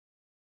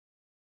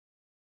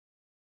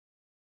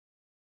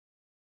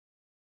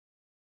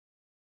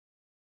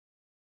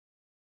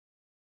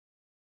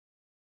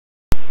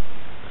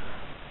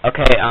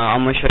Okay,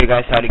 I'm going to show you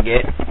guys how to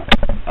get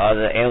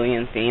the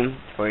alien theme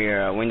for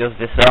your Windows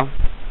Vista.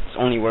 This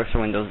only works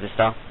for Windows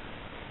Vista.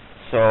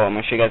 So I'm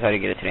going to show you guys how to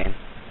get it today.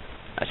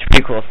 It's a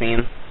pretty cool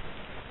theme.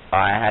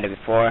 I had it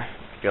before. I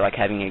feel like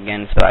having it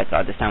again, so I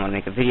thought this time I'd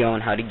make a video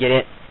on how to get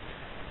it.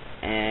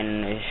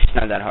 And it's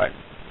not that hard.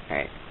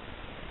 Alright.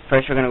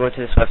 First we're going to go to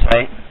this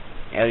website,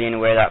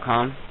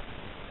 alienware.com.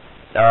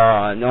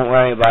 Don't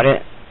worry about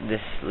it.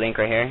 This link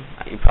right here,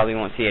 you probably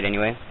won't see it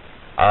anyway.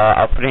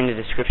 I'll put it in the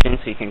description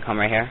so you can come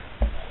right here.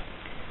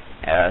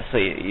 So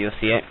you'll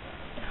see it.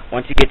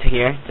 Once you get to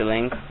here, the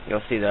link,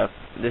 you'll see this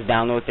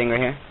download thing right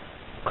here.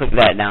 Click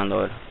that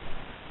download,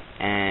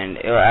 and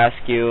it'll ask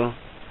you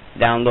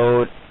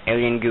download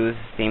Alien Goose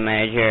Theme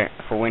Manager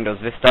for Windows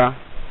Vista,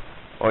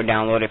 or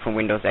download it from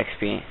Windows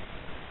XP.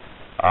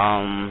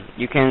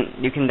 You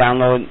can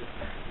download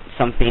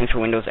some themes for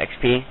Windows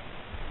XP,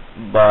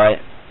 but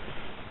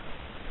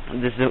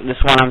this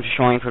one I'm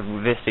showing for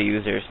Vista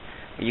users.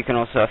 You can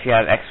also, if you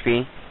have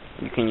XP,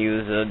 you can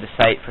use the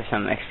site for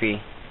some XP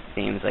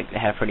themes. Like, they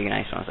have pretty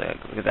nice ones. Like,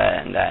 look at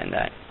that and that and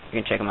that. You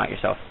can check them out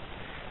yourself.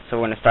 So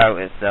we're gonna start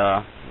with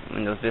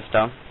Windows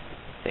Vista.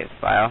 Save the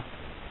file.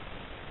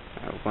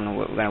 We're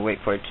gonna wait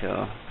for it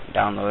to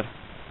download.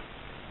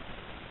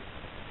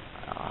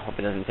 I hope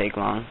it doesn't take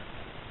long.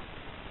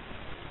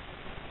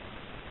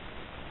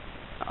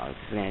 This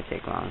is gonna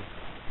take long.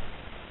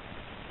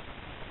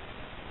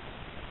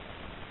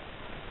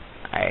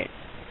 Alright.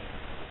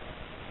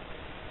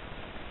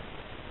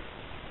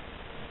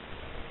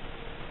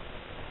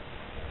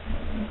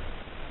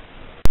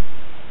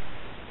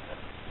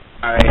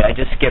 Alright, I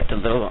just skipped a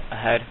little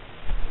ahead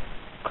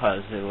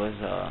because it was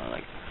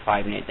like a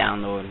 5-minute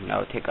download, and that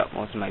would take up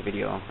most of my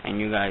video, and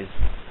you guys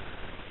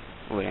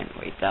wouldn't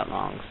wait that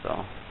long,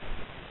 so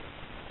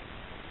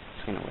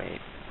just gonna wait.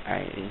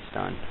 Alright, it's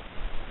done.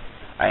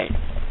 Alright,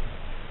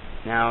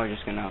 now we're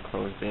just gonna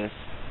close this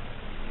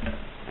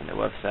and the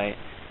website,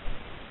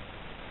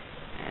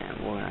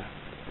 and we're gonna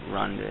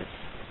run this.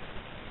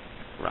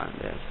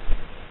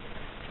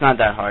 It's not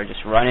that hard,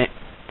 just run it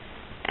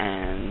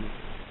and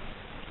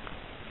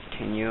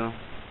continue,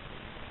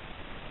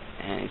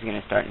 and it's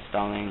gonna start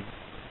installing.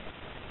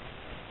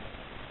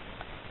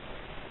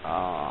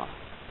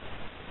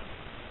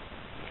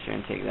 It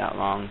shouldn't take that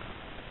long.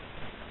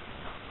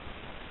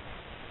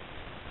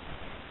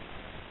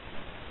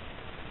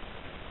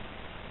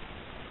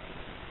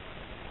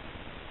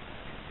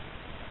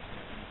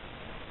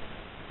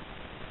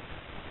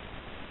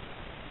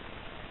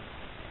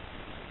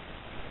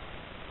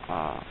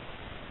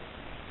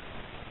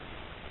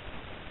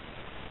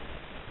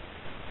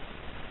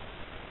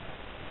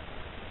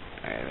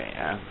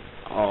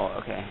 Oh,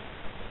 okay.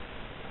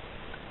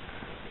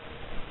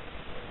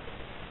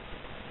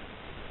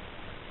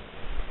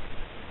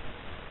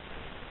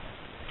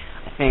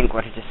 I think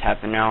what had just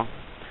happened now,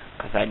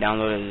 because I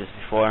downloaded this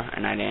before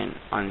and I didn't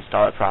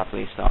uninstall it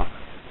properly, so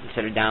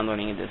instead of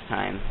downloading it this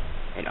time,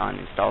 it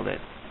uninstalled it.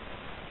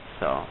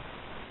 So,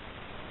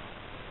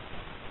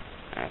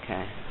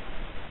 okay.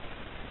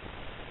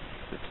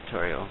 The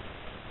tutorial.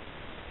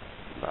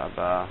 Blah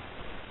blah.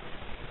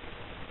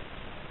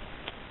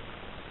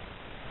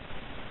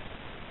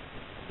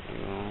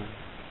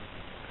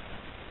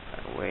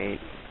 Wait.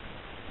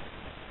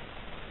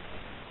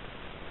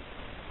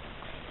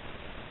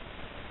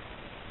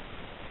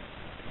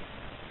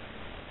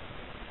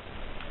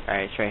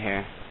 Alright, it's right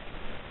here.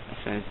 As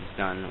soon as it's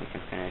done, we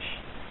can finish.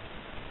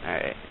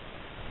 Alright.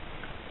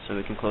 So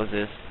we can close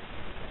this.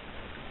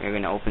 We're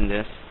going to open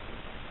this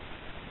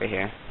right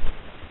here.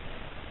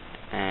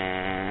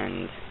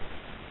 And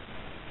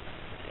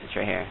it's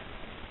right here.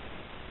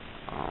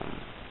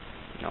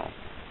 No.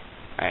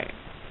 Alright.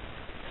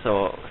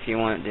 So if you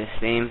want this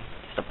theme,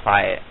 just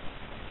apply it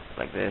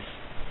like this.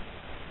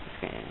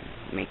 It's going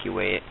to make you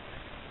wait.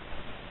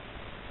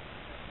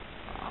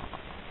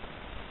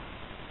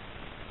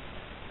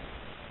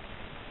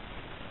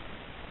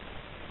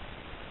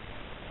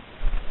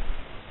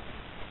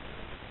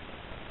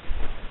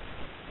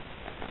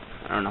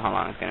 I don't know how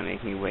long it's going to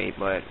make me wait,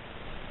 but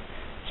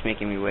it's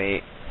making me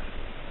wait.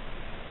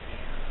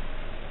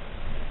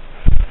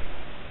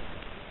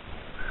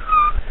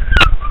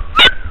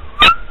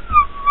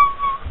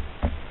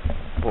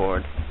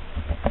 Bored.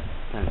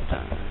 Dun, dun,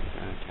 dun,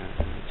 dun.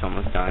 It's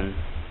almost done.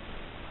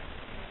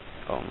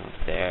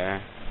 Almost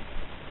there.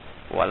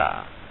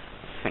 Voila.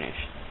 It's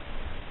finished.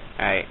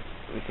 Alright,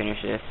 we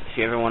finished this. If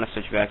you ever want to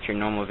switch back to your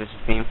normal Vista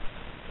theme,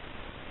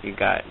 you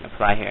got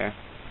apply here,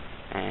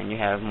 and you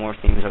have more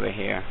themes over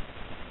here.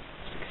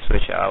 So you can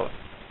switch out.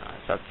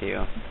 It's up to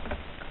you.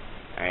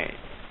 Alright,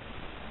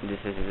 this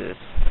is this.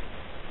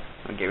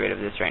 I'll get rid of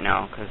this right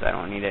now because I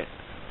don't need it.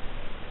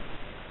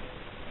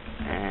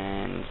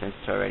 And since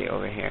it's already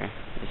over here,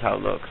 this is how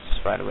it looks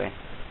right away.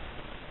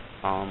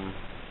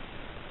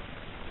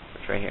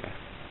 It's right here,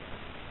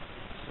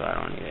 so I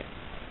don't need it.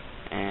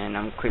 And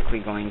I'm quickly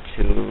going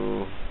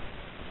to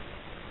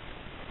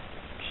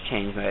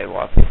change my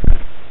wallpaper.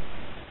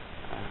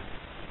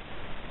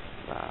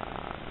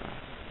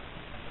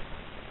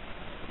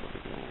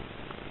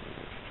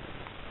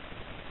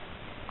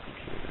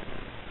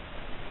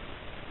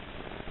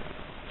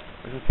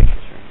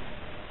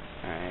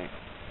 Alright.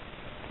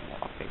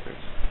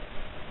 Wallpapers.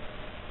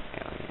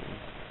 Alien.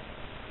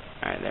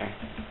 Alright,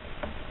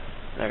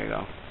 there we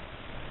go.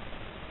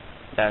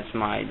 That's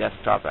my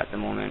desktop at the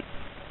moment.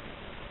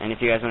 And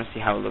if you guys want to see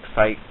how it looks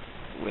like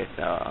with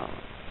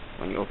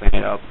when you open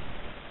it up,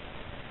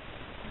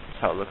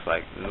 that's how it looks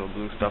like. The little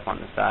blue stuff on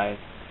the side.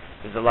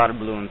 There's a lot of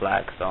blue and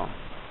black, so I'm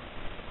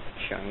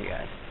showing you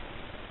guys.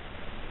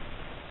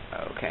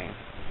 Okay.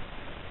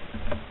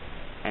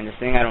 And the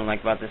thing I don't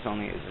like about this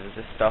only is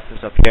this stuff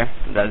is up here.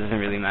 That doesn't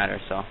really matter,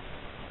 so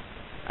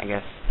I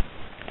guess.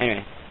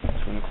 Anyway,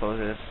 just gonna close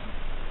this.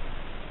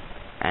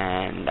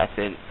 And that's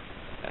it.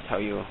 That's how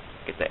you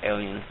get the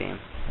alien theme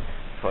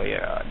for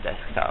your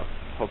desktop.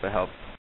 Hope it helped.